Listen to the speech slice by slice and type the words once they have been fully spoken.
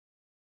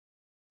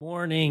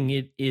Morning.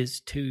 It is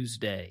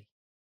Tuesday,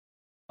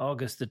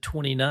 August the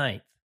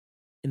 29th,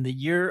 in the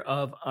year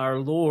of our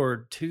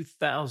Lord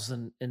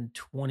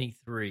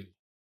 2023.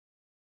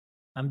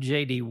 I'm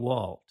JD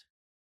Walt,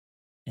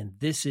 and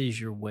this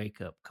is your wake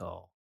up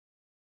call.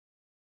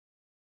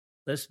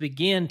 Let's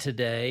begin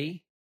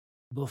today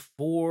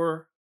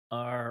before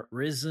our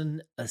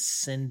risen,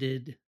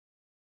 ascended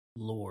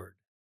Lord,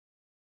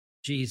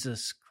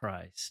 Jesus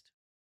Christ.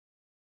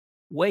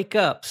 Wake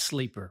up,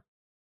 sleeper.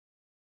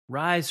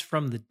 Rise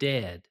from the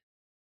dead,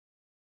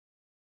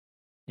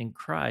 and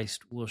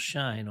Christ will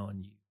shine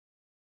on you.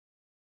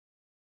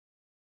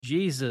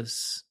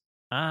 Jesus,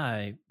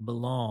 I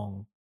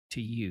belong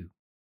to you.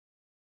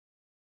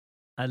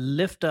 I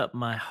lift up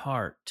my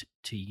heart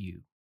to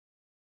you.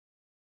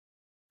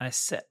 I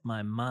set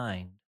my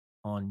mind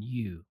on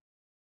you.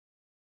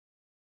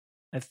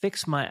 I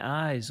fix my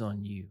eyes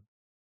on you.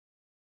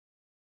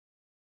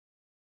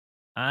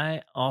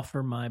 I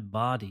offer my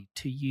body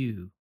to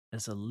you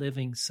as a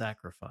living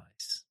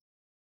sacrifice.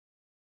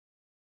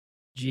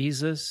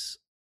 Jesus,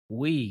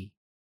 we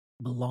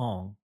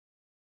belong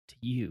to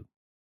you.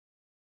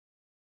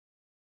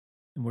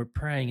 And we're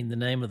praying in the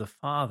name of the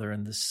Father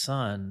and the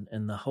Son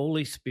and the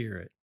Holy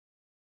Spirit.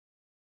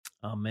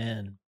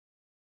 Amen.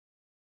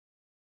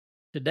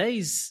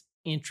 Today's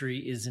entry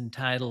is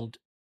entitled,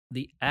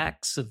 The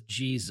Acts of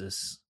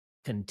Jesus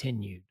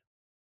Continued.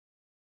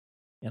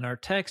 And our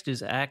text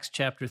is Acts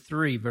chapter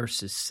 3,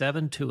 verses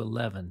 7 to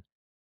 11.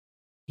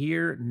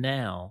 Hear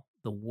now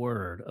the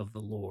word of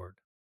the Lord.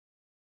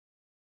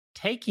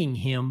 Taking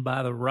him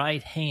by the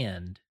right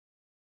hand,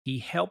 he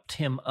helped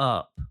him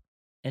up,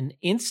 and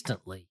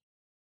instantly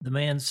the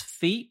man's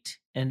feet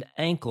and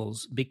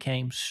ankles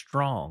became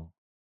strong.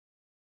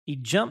 He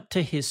jumped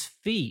to his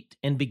feet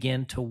and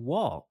began to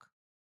walk.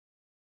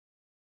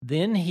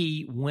 Then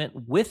he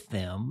went with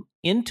them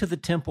into the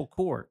temple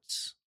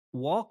courts,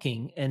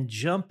 walking and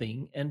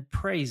jumping and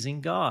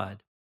praising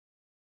God.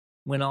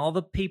 When all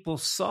the people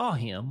saw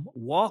him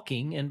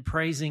walking and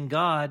praising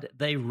God,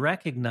 they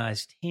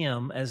recognized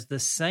him as the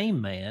same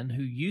man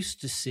who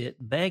used to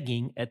sit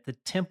begging at the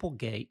temple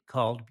gate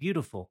called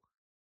Beautiful.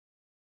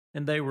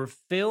 And they were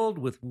filled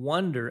with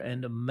wonder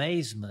and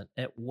amazement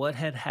at what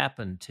had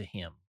happened to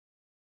him.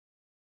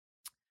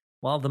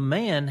 While the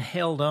man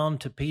held on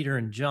to Peter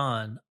and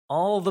John,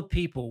 all the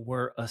people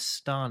were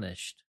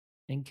astonished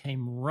and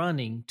came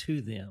running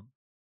to them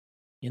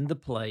in the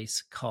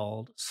place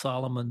called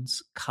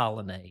Solomon's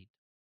Colonnade.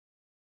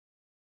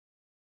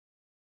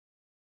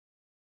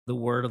 The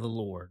word of the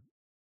Lord.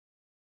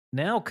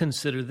 Now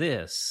consider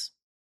this.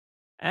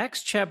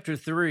 Acts chapter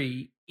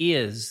 3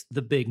 is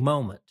the big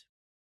moment.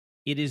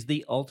 It is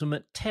the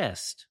ultimate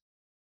test.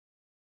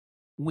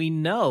 We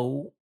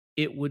know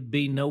it would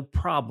be no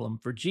problem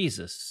for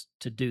Jesus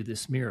to do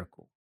this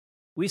miracle.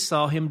 We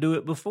saw him do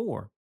it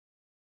before.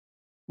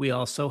 We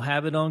also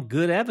have it on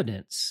good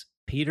evidence.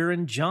 Peter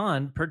and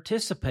John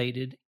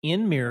participated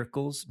in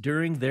miracles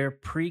during their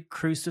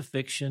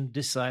pre-crucifixion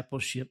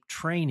discipleship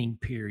training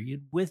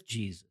period with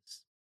Jesus.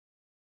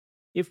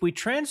 If we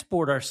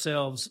transport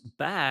ourselves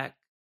back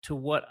to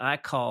what I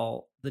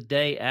call the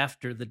day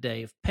after the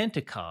day of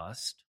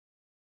Pentecost,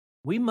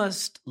 we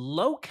must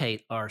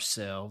locate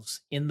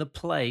ourselves in the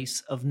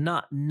place of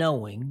not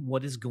knowing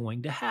what is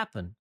going to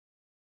happen.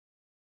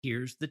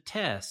 Here's the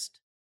test.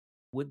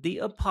 Would the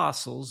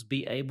apostles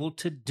be able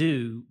to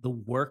do the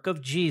work of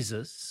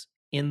Jesus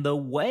in the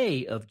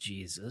way of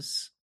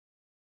Jesus,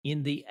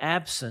 in the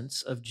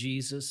absence of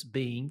Jesus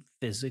being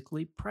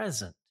physically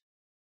present?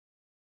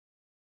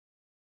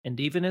 And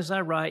even as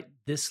I write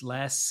this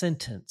last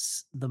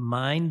sentence, the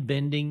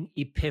mind-bending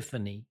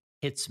epiphany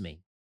hits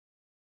me.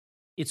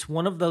 It's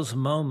one of those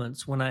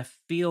moments when I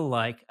feel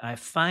like I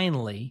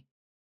finally,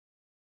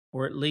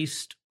 or at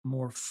least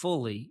more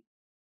fully,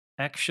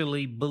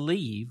 actually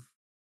believe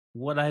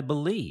what I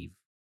believe.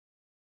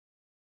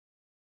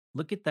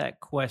 Look at that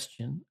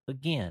question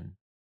again.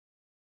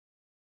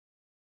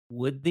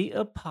 Would the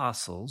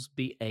apostles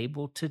be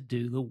able to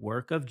do the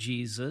work of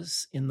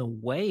Jesus in the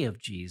way of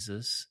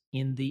Jesus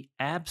in the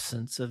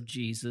absence of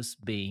Jesus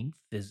being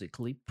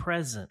physically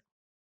present?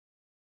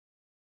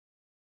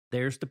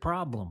 There's the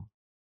problem.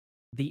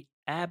 The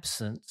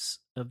absence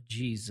of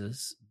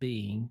Jesus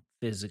being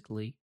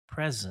physically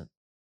present.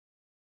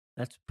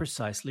 That's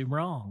precisely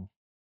wrong.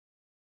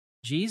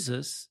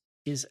 Jesus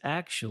is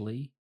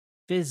actually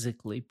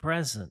physically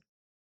present.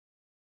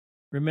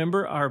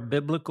 Remember our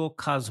biblical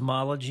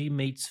cosmology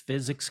meets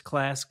physics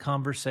class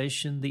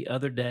conversation the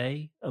other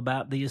day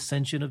about the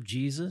ascension of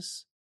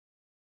Jesus?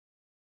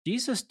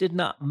 Jesus did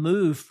not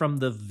move from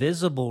the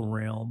visible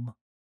realm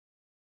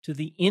to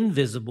the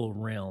invisible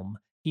realm.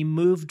 He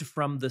moved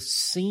from the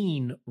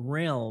seen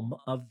realm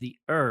of the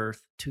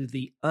earth to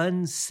the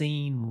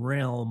unseen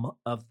realm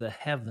of the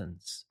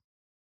heavens.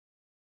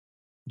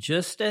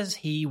 Just as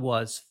he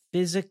was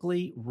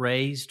physically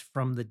raised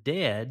from the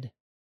dead,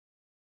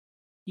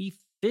 he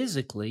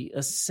physically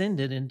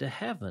ascended into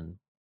heaven.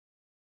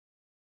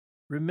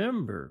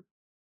 Remember,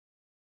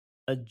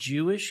 a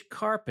Jewish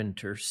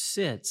carpenter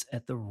sits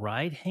at the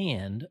right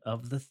hand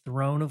of the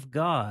throne of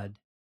God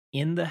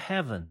in the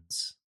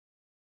heavens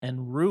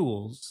and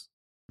rules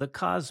the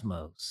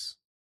cosmos.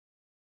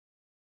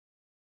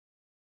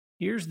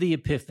 Here's the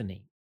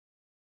epiphany.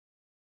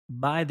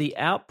 By the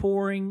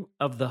outpouring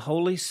of the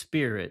Holy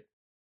Spirit,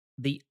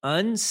 the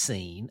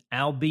unseen,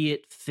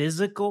 albeit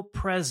physical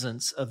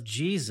presence of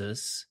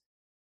Jesus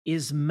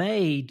is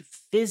made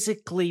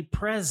physically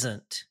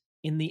present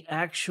in the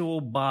actual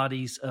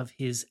bodies of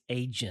his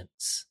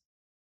agents.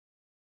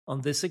 On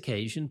this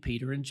occasion,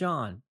 Peter and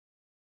John.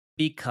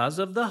 Because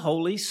of the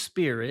Holy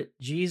Spirit,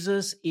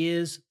 Jesus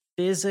is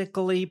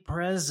physically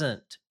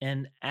present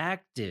and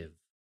active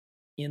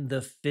in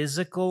the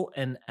physical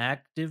and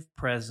active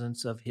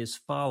presence of his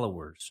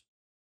followers.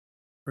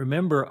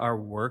 Remember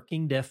our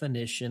working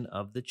definition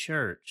of the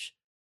church: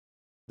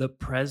 the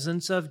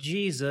presence of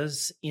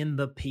Jesus in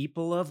the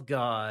people of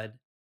God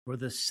for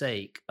the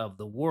sake of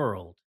the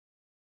world.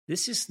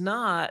 This is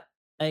not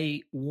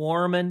a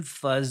warm and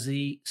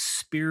fuzzy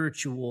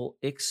spiritual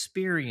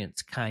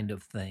experience kind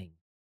of thing.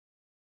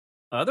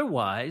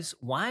 Otherwise,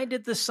 why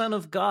did the Son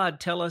of God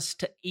tell us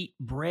to eat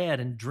bread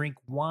and drink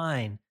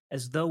wine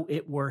as though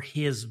it were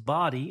his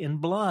body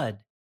and blood?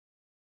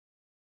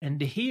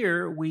 And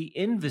here we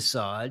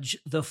envisage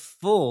the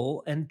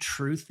full and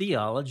true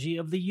theology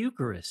of the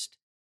Eucharist,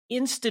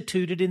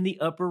 instituted in the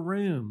upper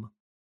room,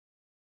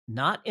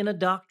 not in a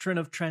doctrine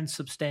of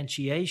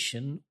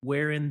transubstantiation,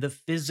 wherein the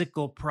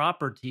physical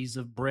properties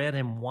of bread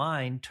and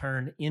wine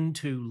turn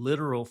into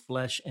literal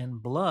flesh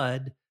and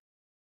blood,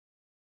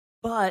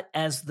 but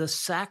as the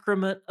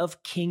sacrament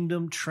of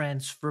kingdom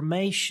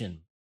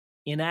transformation,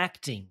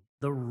 enacting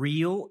the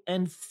real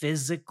and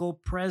physical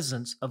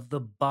presence of the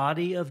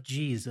body of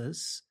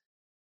Jesus,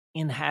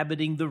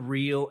 inhabiting the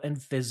real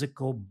and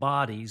physical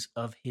bodies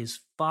of his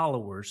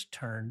followers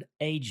turned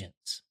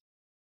agents.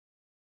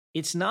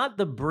 It's not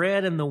the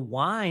bread and the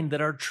wine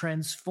that are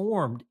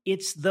transformed,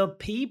 it's the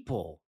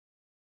people.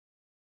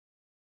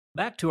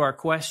 Back to our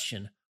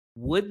question.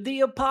 Would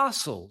the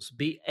apostles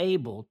be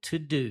able to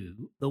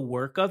do the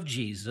work of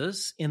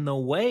Jesus in the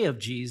way of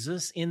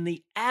Jesus in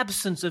the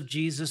absence of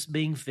Jesus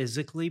being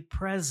physically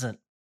present?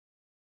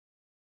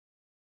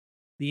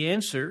 The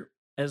answer,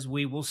 as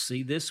we will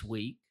see this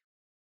week,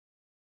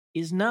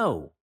 is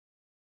no.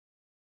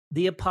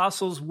 The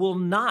apostles will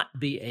not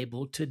be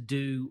able to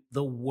do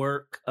the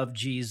work of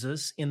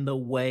Jesus in the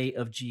way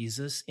of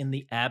Jesus in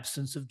the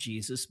absence of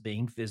Jesus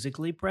being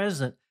physically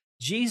present.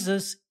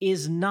 Jesus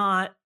is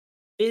not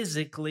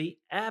physically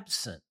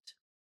absent.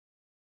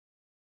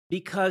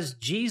 Because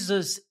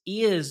Jesus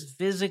is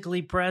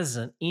physically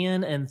present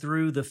in and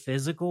through the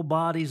physical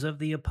bodies of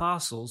the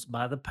apostles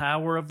by the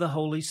power of the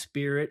Holy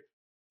Spirit,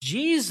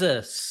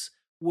 Jesus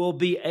will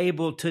be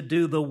able to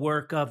do the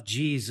work of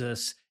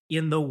Jesus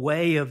in the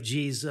way of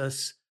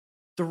Jesus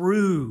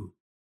through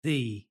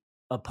the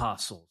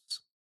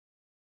apostles.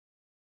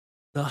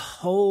 The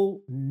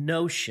whole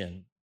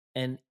notion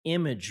and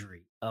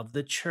imagery of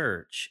the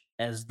church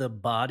as the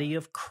body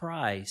of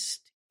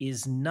Christ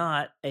is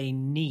not a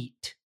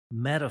neat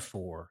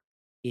metaphor.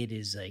 It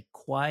is a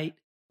quite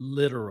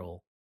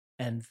literal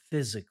and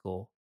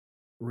physical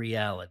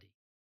reality.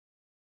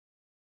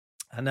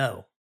 I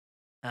know.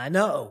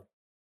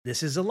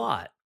 This is a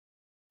lot.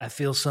 I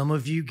feel some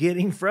of you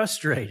getting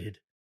frustrated.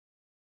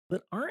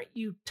 But aren't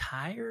you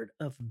tired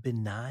of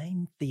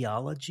benign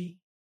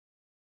theology?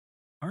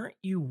 Aren't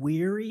you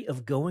weary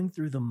of going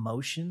through the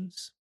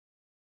motions?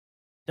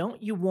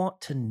 Don't you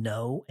want to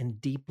know and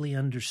deeply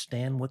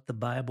understand what the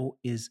Bible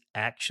is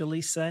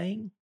actually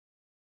saying?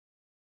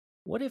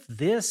 What if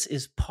this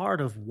is part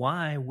of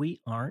why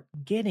we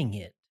aren't getting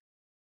it?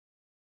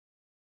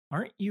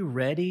 Aren't you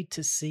ready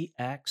to see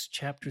Acts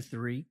chapter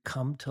 3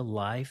 come to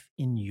life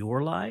in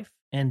your life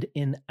and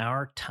in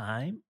our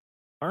time?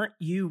 Aren't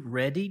you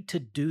ready to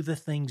do the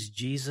things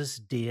Jesus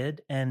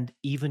did and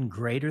even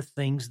greater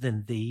things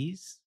than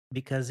these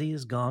because he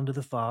has gone to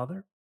the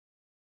Father?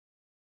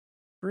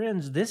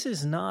 Friends, this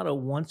is not a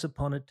once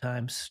upon a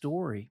time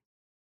story,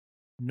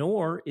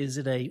 nor is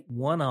it a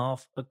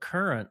one-off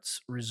occurrence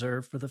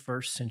reserved for the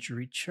first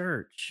century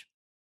church.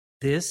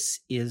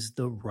 This is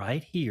the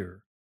right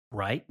here,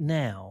 right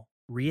now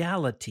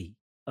reality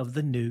of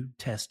the New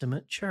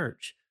Testament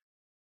church.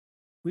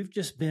 We've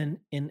just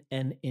been in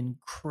an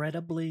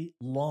incredibly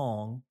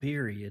long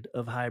period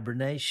of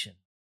hibernation.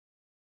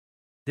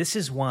 This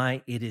is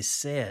why it is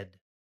said,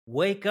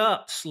 "Wake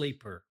up,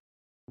 sleeper,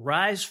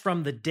 rise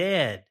from the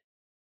dead,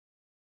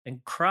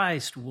 and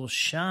Christ will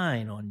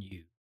shine on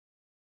you."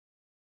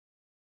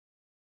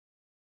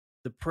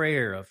 The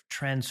prayer of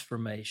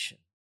transformation.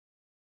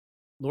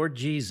 Lord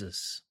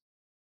Jesus,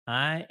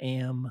 I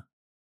am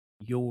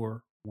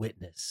your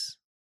witness.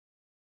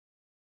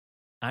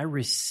 I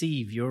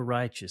receive your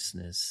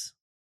righteousness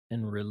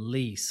and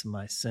release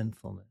my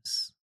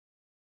sinfulness.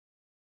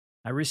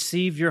 I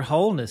receive your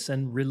wholeness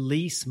and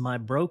release my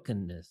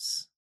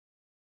brokenness.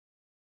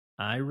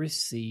 I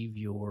receive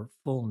your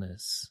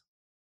fullness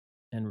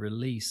and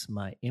release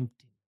my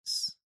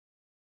emptiness.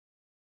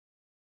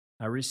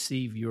 I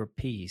receive your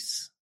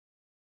peace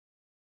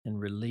and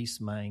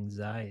release my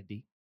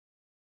anxiety.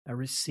 I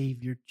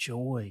receive your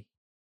joy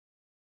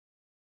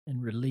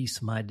and release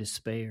my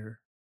despair.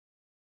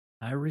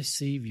 I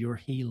receive your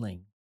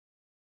healing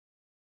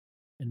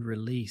and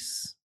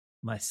release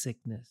my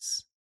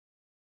sickness.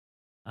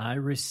 I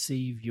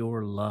receive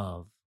your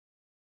love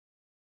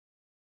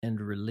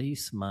and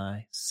release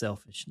my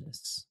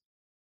selfishness.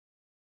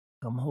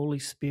 Come, Holy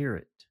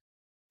Spirit,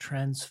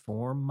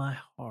 transform my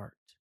heart,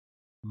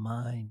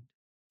 mind,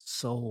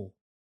 soul,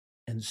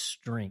 and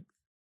strength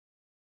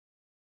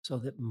so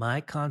that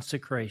my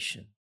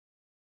consecration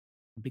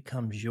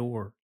becomes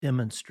your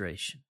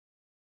demonstration,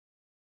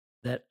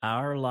 that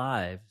our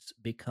lives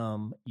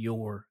become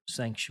your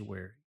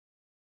sanctuary.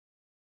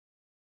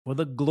 For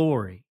the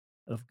glory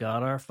of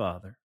God our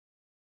Father.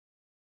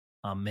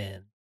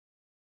 Amen.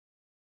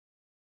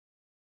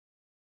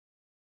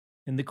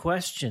 And the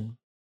question,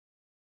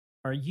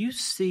 are you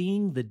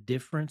seeing the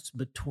difference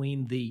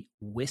between the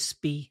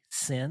wispy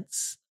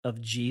sense of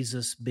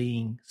Jesus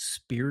being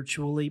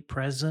spiritually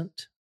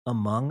present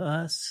among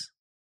us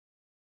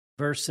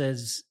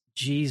versus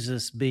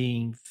Jesus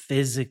being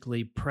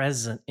physically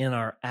present in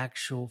our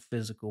actual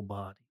physical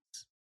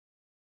bodies?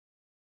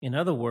 In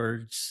other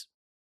words,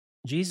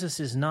 Jesus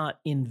is not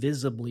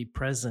invisibly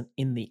present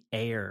in the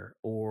air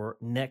or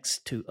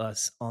next to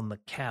us on the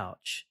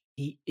couch.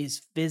 He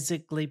is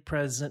physically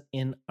present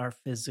in our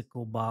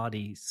physical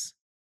bodies.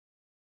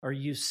 Are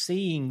you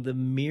seeing the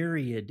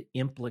myriad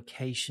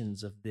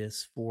implications of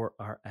this for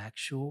our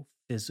actual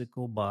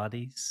physical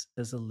bodies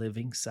as a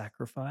living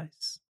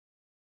sacrifice?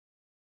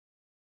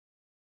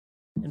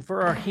 And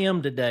for our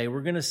hymn today,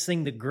 we're going to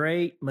sing the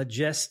great,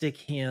 majestic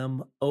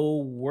hymn,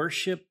 "O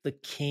Worship the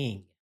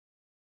King."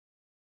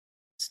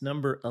 It's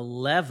number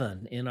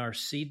 11 in our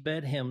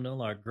seedbed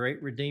hymnal, our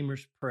Great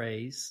Redeemer's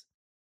Praise.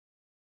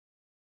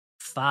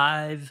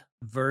 5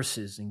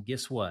 verses, and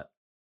guess what?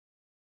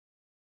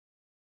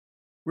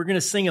 We're going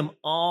to sing them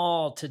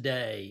all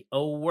today.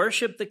 "Oh,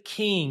 Worship the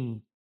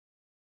King,"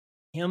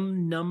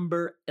 hymn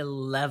number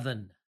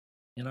 11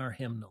 in our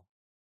hymnal.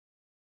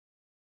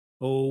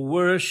 Oh,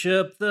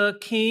 worship the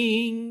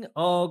King,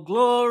 all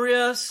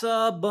glorious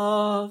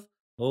above.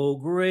 Oh,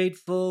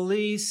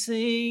 gratefully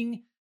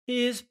sing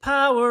His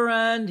power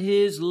and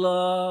His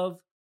love.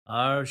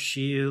 Our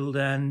shield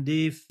and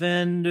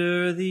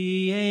defender,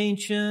 the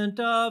Ancient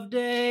of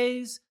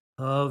Days,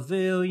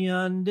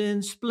 pavilioned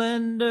in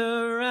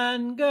splendor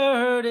and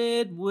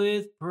girded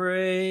with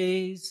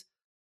praise.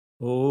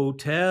 Oh,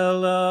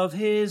 tell of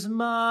His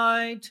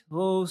might,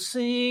 oh,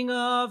 sing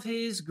of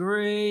His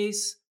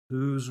grace,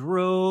 whose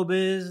robe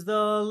is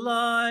the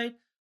light,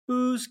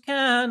 whose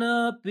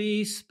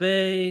canopy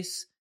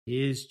space.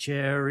 His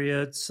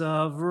chariots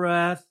of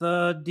wrath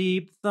the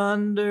deep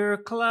thunder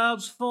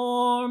clouds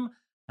form,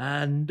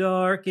 and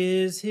dark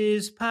is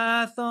His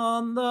path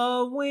on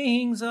the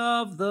wings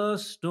of the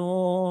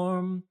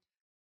storm.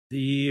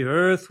 The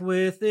earth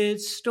with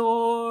its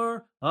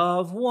store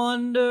of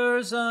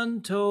wonders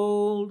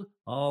untold,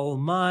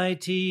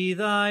 Almighty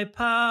Thy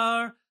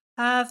power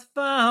hath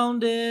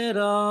founded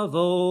of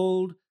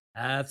old,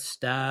 hath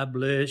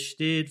stablished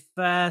it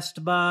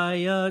fast by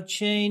a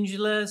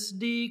changeless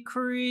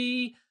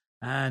decree,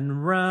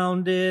 and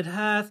round it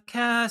hath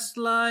cast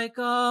like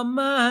a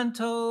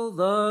mantle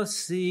the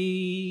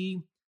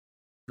sea.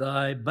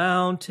 Thy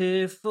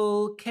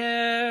bountiful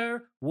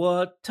care,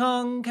 what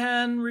tongue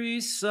can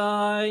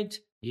recite?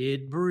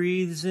 It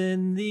breathes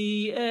in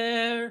the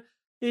air,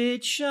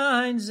 it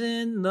shines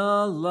in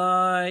the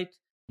light,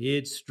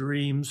 it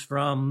streams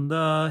from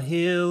the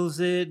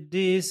hills, it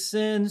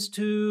descends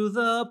to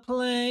the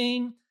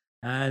plain,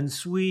 and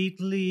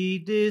sweetly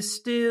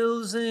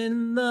distills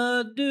in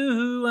the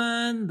dew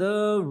and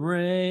the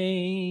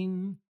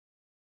rain.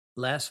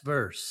 Last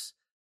verse.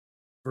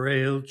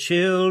 Frail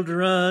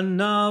children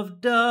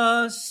of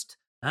dust,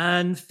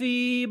 and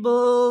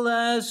feeble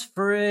as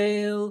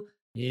frail,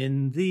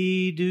 in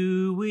Thee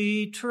do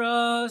we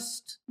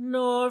trust,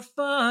 nor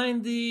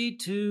find Thee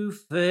to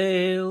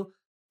fail.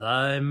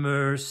 Thy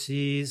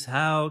mercies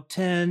how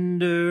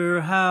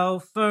tender, how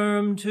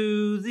firm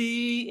to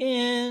the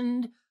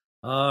end,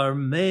 our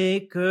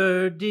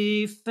Maker,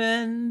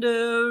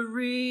 Defender,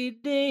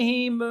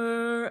 Redeemer,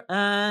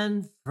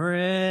 and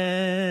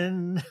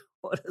Friend.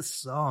 What a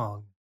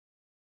song.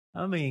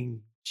 I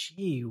mean,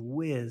 gee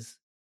whiz.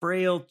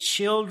 Frail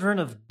children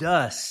of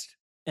dust,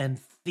 and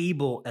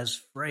feeble as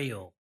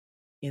frail,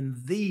 in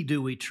Thee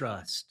do we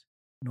trust,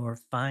 nor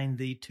find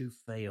Thee to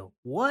fail.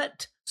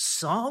 What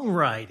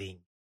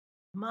songwriting!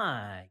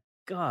 My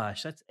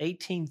gosh, that's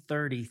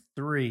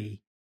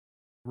 1833,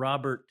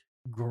 Robert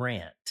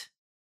Grant.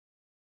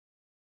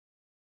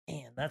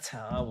 Man, that's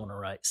how I want to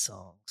write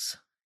songs.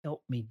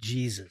 Help me,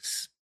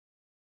 Jesus.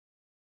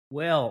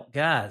 Well,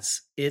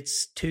 guys,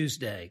 it's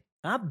Tuesday.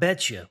 I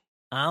bet you,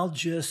 I'll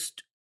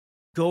just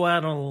go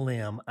out on a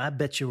limb. I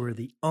bet you we're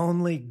the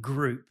only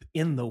group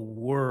in the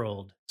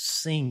world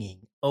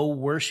singing "Oh,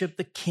 Worship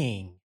the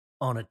King"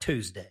 on a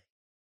Tuesday.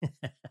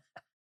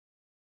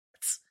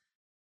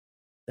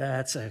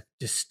 That's a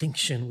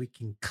distinction we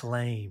can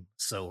claim,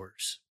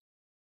 sowers.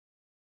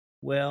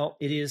 Well,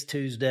 it is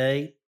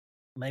Tuesday.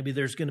 Maybe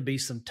there's going to be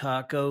some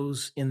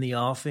tacos in the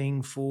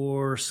offing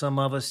for some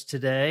of us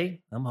today.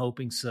 I'm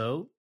hoping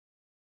so.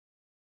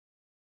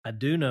 I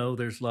do know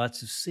there's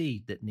lots of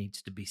seed that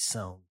needs to be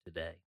sown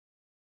today.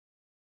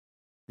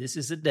 This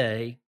is a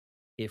day,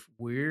 if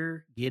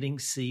we're getting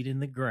seed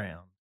in the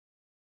ground,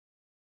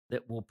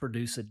 that will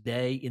produce a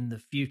day in the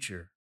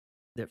future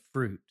that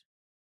fruit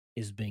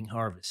is being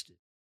harvested.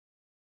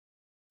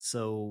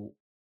 So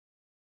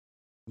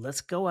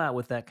let's go out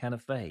with that kind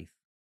of faith.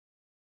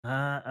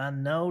 I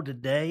know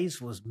today's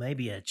was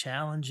maybe a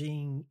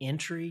challenging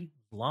entry,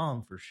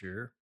 long for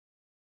sure.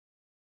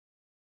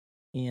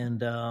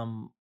 And I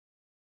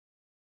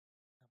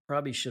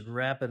probably should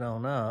wrap it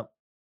on up.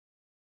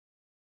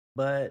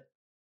 But,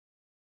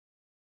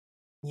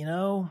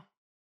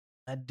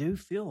 I do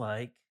feel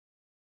like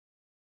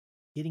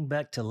getting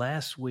back to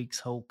last week's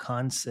whole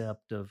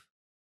concept of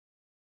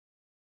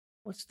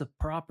what's the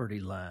property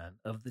line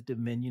of the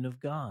dominion of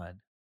God?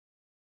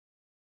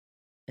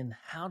 And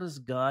how does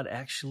God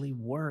actually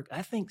work?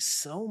 I think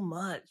so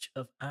much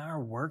of our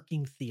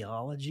working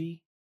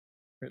theology,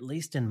 or at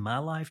least in my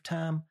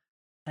lifetime,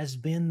 has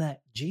been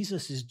that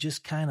Jesus is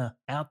just kind of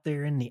out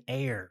there in the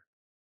air.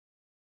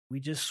 We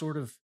just sort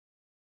of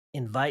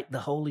invite the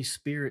Holy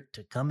Spirit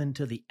to come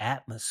into the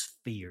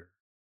atmosphere.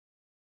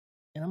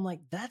 And I'm like,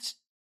 that's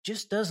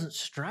just doesn't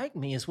strike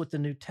me as what the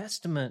New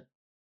Testament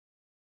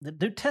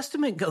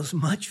goes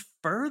much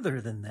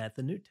further than that.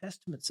 The New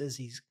Testament says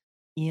he's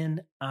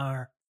in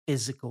our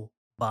physical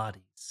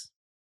bodies.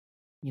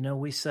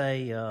 We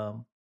say,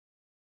 now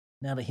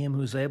to him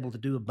who's able to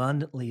do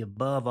abundantly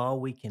above all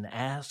we can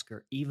ask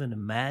or even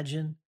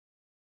imagine.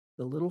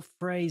 The little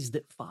phrase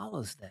that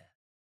follows that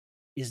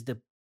is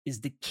the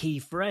key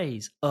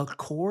phrase,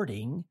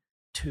 according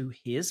to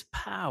his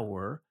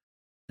power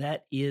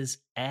that is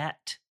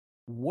at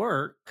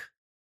work.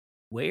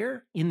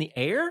 Where? In the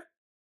air?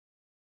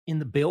 In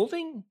the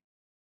building?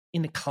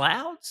 In the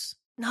clouds?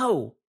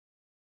 No.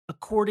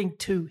 According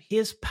to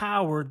his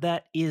power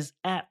that is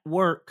at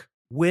work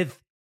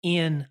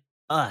within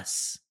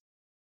us.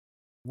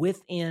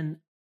 Within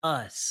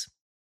us.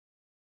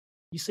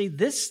 You see,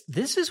 this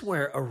is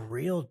where a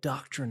real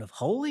doctrine of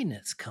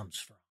holiness comes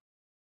from.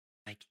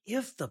 Like,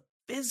 if the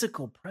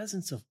physical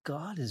presence of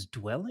God is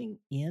dwelling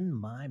in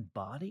my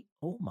body,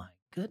 oh my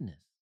goodness,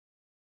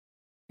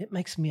 it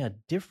makes me a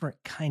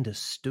different kind of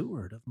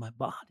steward of my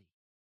body.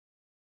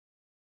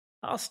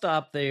 I'll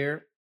stop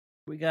there.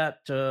 We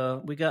got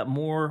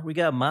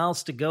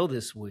miles to go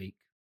this week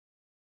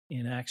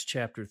in Acts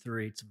chapter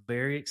 3. It's a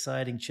very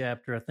exciting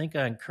chapter. I think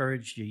I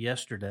encouraged you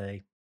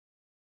yesterday.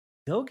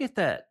 Go get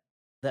that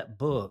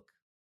book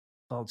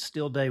called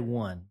Still Day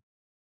One.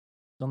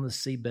 It's on the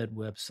Seedbed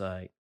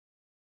website.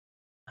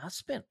 I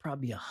spent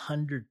probably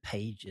 100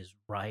 pages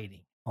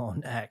writing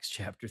on Acts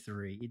chapter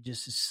 3. It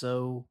just is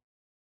so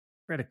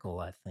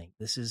critical, I think.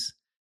 This is,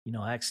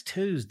 Acts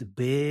 2 is the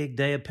big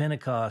day of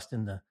Pentecost,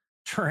 and the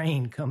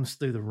train comes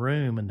through the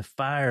room and the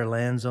fire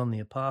lands on the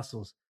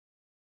apostles.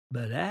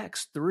 But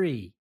Acts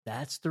 3,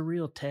 that's the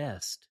real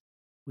test.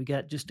 We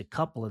got just a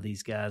couple of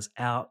these guys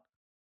out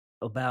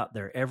about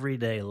their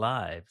everyday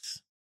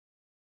lives.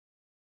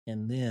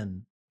 And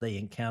then they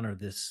encounter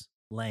this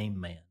lame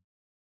man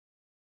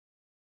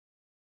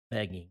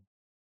begging.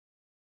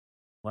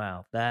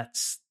 Wow,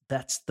 that's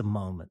the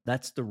moment.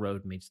 That's the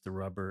road meets the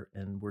rubber,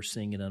 and we're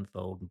seeing it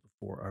unfold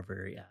before our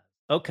very eyes.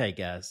 Okay,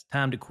 guys,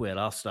 time to quit.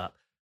 I'll stop.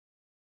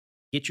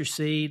 Get your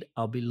seed.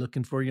 I'll be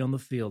looking for you on the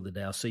field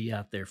today. I'll see you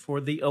out there. For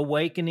The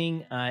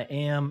Awakening, I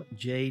am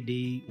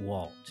J.D.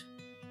 Walt.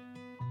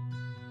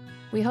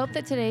 We hope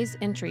that today's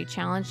entry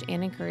challenged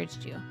and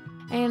encouraged you.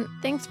 And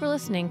thanks for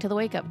listening to The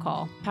Wake Up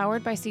Call,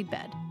 powered by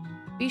Seedbed.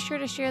 Be sure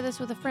to share this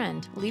with a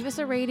friend, leave us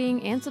a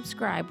rating, and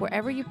subscribe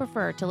wherever you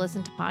prefer to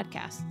listen to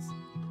podcasts.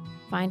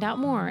 Find out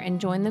more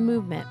and join the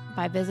movement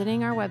by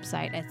visiting our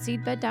website at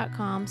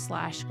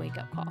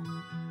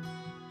seedbed.com/wakeupcall.